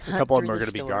 A couple of them through are the going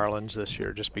to be store. garlands this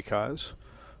year just because.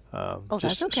 That's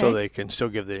just okay. so they can still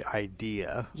give the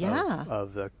idea Yeah.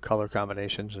 of the color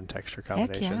combinations and texture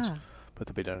combinations. yeah. But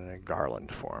they'll be done in a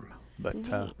garland form. But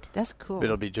Neat. That's cool.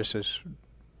 it'll be just as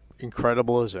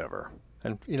incredible as ever.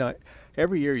 And,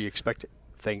 every year you expect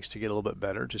things to get a little bit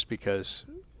better just because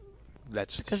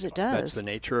Because it that's does. the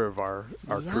nature of our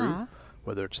Yeah. crew,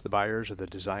 whether it's the buyers or the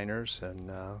designers and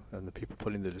the people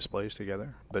putting the displays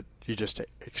together. But you just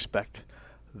expect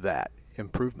that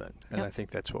improvement, and Yep. I think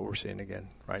that's what we're seeing again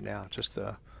right now. Just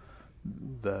the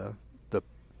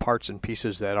parts and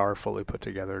pieces that are fully put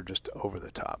together are just over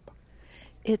the top.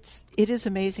 It is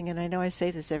amazing, and I know I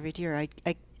say this every year.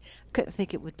 I couldn't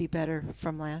think it would be better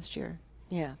from last year,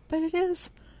 Yeah. but it is.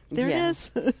 There Yeah.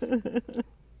 it is.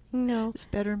 No. It's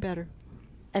better and better.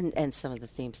 And some of the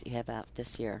themes that you have out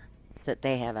this year, that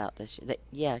they have out this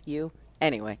year.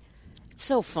 Anyway, it's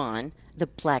so fun. The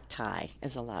black tie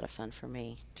is a lot of fun for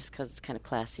me, just because it's kind of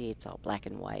classy. It's all black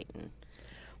and white. And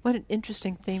What an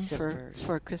interesting theme Silvers.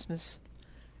 for a Christmas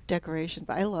decoration.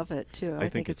 But I love it too. I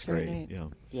think it's very great. neat. Yeah,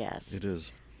 yes. it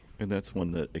is, and that's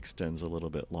one that extends a little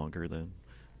bit longer than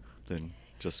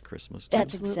just Christmas.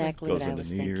 That's Absolutely. exactly Goes what I into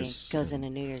was New thinking. Year's, Goes and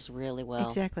into New Year's really well.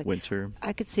 Exactly. Winter,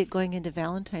 I could see it going into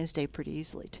Valentine's Day pretty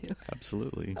easily too.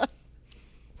 absolutely.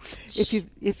 if you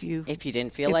If you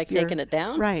didn't feel if like you're- taking it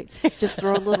down, right? Just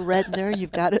throw a little red in there.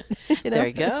 You've got it. there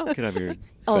you go. You could have your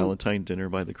Oh. Valentine dinner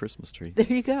by the Christmas tree. There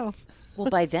you go. Well,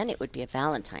 by then it would be a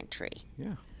Valentine tree.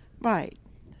 Yeah. Right.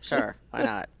 Sure, why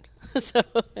not? so,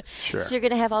 Sure. so you're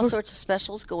going to have all sorts of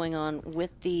specials going on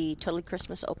with the Totally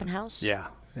Christmas Open House? Yeah.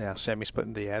 Sammy's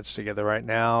putting the ads together right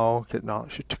now.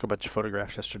 She took a bunch of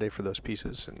photographs yesterday for those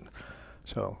pieces, and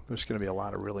so there's going to be a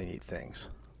lot of really neat things.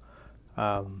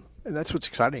 And that's what's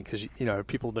exciting because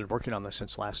people have been working on this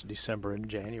since last December and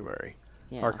January.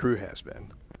 Yeah. Our crew has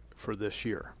been for this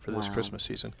year, for this Wow. Christmas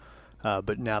season.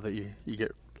 But now that you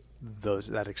get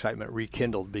that excitement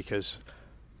rekindled because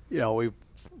you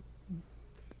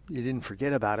didn't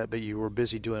forget about it, but you were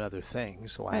busy doing other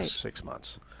things the last Right. 6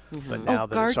 months. Mm-hmm. But now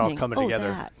that it's all gardening. coming together,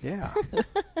 That. yeah,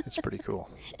 it's pretty cool.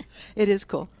 It is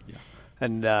cool. Yeah.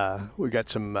 And we got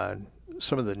some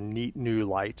of the neat new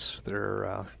lights that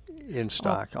are in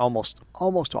stock. Almost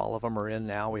all of them are in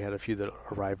now. We had a few that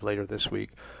arrived later this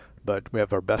week, but we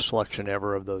have our best selection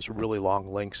ever of those really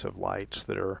long links of lights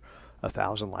that are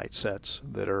 1,000 light sets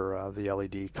that are the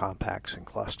LED compacts and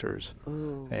clusters,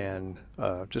 Ooh. and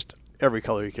just every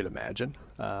color you could imagine.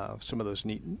 Some of those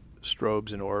neat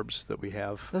strobes and orbs that we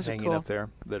have Those are hanging cool. up there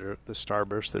that are the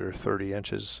starbursts that are 30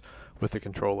 inches with the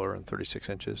controller and 36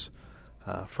 inches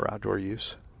for outdoor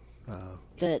use.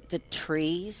 The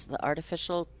trees, the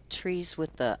artificial trees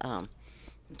with the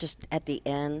just at the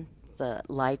end, the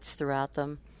lights throughout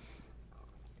them,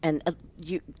 and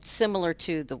similar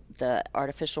to the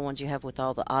artificial ones you have with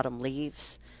all the autumn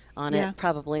leaves on Yeah. it.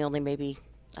 Probably only maybe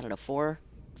 4,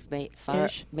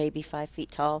 Ish. maybe 5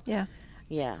 feet tall. Yeah.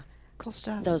 Yeah, Cool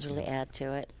stuff. those really add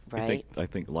to it, right? I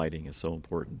think lighting is so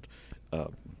important,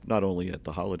 not only at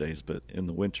the holidays but in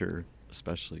the winter,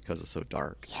 especially because it's so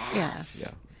dark. Yes.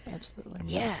 Yeah. Absolutely. I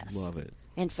mean, Yes. love it.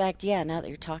 In fact, now that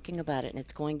you're talking about it and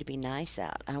it's going to be nice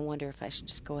out, I wonder if I should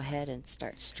just go ahead and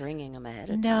start stringing them ahead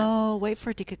of time. No, wait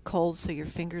for it to get cold so your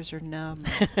fingers are numb.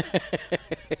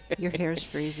 Your hair's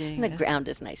freezing. And the ground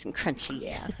is nice and crunchy.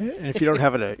 Yeah. And if you don't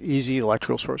have an easy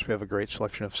electrical source, we have a great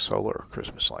selection of solar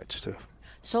Christmas lights too.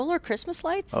 Solar Christmas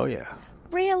lights? Oh yeah.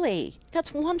 Really?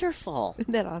 That's wonderful.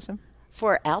 Isn't that awesome?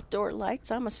 For outdoor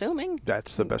lights, I'm assuming.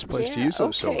 That's the best place to Yeah, use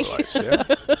those okay. solar lights. Yeah.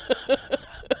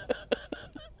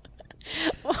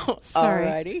 Sorry.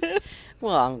 Alrighty.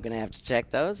 Well, I'm going to have to check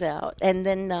those out. And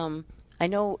then I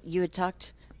know you had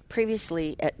talked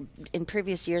previously in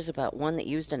previous years about one that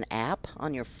used an app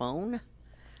on your phone.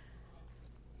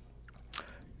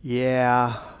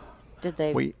 Yeah. Did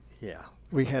they?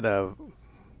 We had a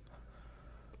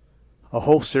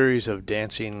whole series of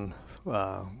dancing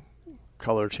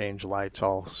color change lights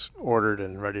all ordered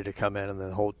and ready to come in, and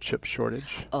the whole chip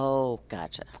shortage Oh,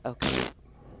 gotcha.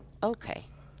 Okay.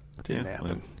 didn't Yeah,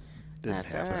 happen. Didn't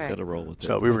That's happen. all Just right. got to roll with it.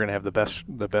 So we were going to have the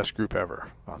best group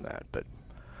ever on that, but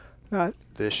not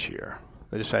this year.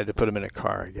 They decided to put them in a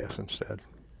car, I guess, instead.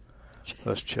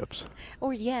 Those chips.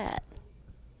 Or yet.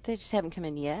 They just haven't come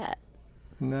in yet.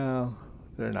 No,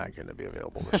 they're not going to be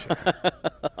available this year.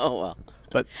 Oh, well.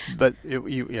 But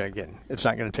again, it's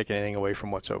not going to take anything away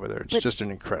from what's over there. It's just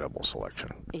an incredible selection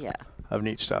Yeah. of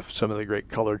neat stuff. Some of the great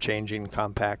color changing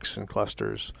compacts and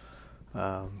clusters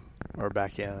are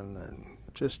back in, and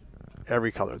just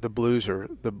every color. The blue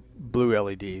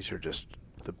LEDs are just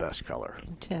the best color.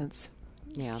 Intense.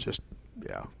 Yeah. Just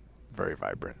very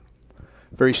vibrant,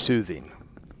 very soothing.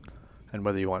 And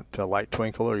whether you want a light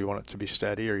twinkle, or you want it to be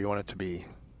steady, or you want it to be,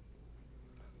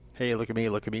 hey, look at me,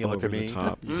 look at me, look Over at the me.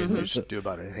 top. You can just do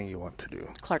about anything you want to do.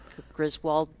 Clark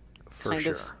Griswold For kind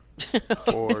sure. of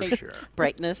For sure.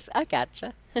 brightness. I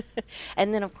gotcha.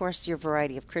 And then, of course, your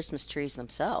variety of Christmas trees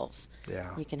themselves.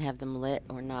 Yeah. You can have them lit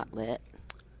or not lit.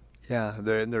 Yeah,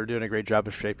 they're doing a great job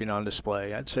of shaping on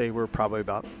display. I'd say we're probably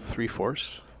about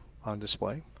 3/4 on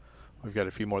display. We've got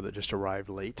a few more that just arrived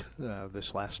late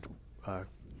this last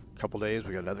couple days.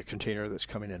 We got another container that's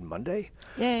coming in Monday.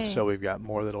 Yay. So we've got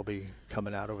more that'll be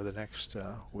coming out over the next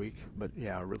week. But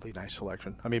yeah, a really nice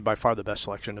selection. I mean, by far the best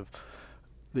selection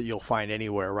that you'll find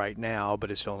anywhere right now, but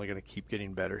it's only going to keep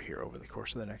getting better here over the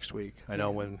course of the next week. I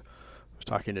know when I was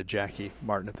talking to Jackie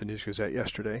Martin at the News Gazette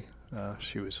yesterday,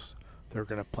 they were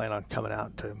going to plan on coming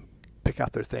out to pick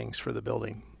out their things for the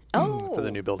building, Oh. for the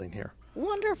new building here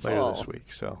Wonderful. later this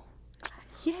week. So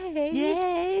Yay.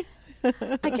 Yay.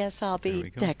 I guess I'll There be we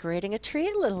go. decorating a tree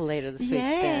a little later this week Yay.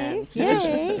 then. Yay.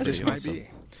 Yay. it just Pretty might awesome. be.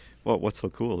 Well, what's so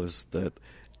cool is that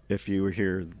if you were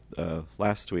here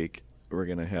last week, we're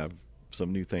going to have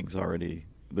some new things already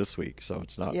this week. So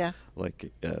it's not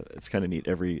like it's kind of neat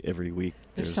every week.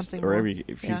 There's something or more. every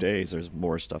few Yeah. days there's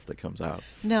more stuff that comes out.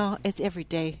 No, it's every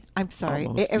day. I'm sorry.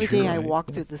 Almost, Every you're day I right.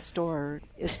 walk through the store,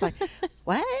 it's like,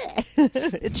 what?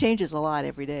 It changes a lot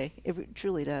every day. It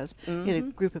truly does. You get a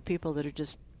group of people that are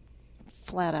just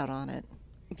flat out on it.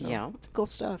 So Yeah. It's cool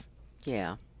stuff.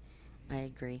 Yeah, I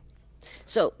agree.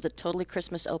 So the Totally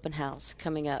Christmas Open House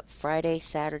coming up Friday,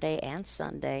 Saturday, and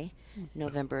Sunday,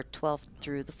 November 12th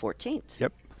through the 14th.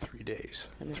 Yep, 3 days.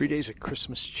 And this 3 is- days of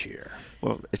Christmas cheer.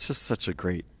 Well, it's just such a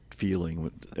great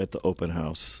feeling at the open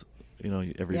house. You know,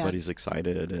 everybody's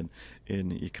excited, and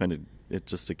you kind of it's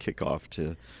just a kickoff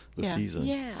to the Yeah. season.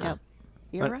 Yeah, So-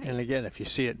 you're right. And again, if you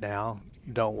see it now,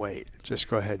 don't wait. Just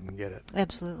go ahead and get it.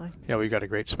 Absolutely. You know, we've got a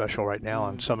great special right now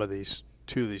on some of these,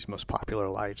 two of these most popular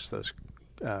lights, those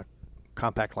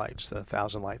compact lights, the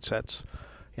 1,000 light sets,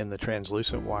 and the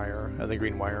translucent wire and the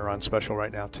green wire are on special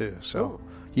right now too. So Ooh.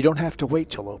 you don't have to wait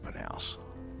till open house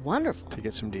Wonderful. to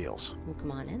get some deals. Well,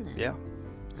 come on in then. Yeah.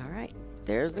 All right.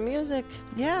 There's the music.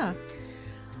 Yeah.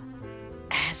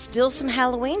 Still some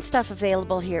Halloween stuff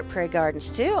available here at Prairie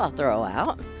Gardens, too, I'll throw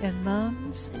out. And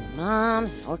mums, And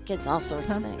moms, and orchids, all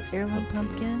sorts of things. heirloom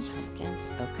pumpkins,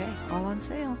 Pumpkins. Okay. all on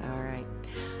sale. All right.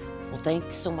 Well,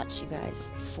 thanks so much, you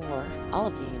guys, for all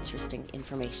of the interesting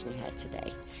information you had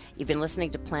today. You've been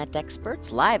listening to Plant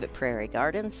Experts live at Prairie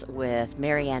Gardens with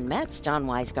Marianne Metz, John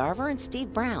Weisgarver, and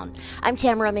Steve Brown. I'm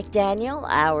Tamera McDaniel.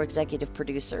 Our executive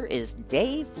producer is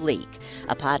Dave Leake.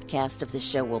 A podcast of this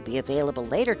show will be available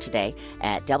later today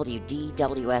at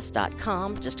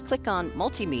WDWS.com. Just click on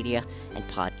Multimedia and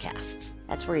Podcasts.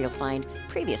 That's where you'll find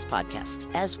previous podcasts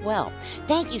as well.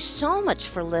 Thank you so much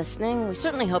for listening. We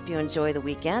certainly hope you enjoy the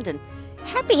weekend, and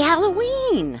happy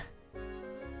Halloween!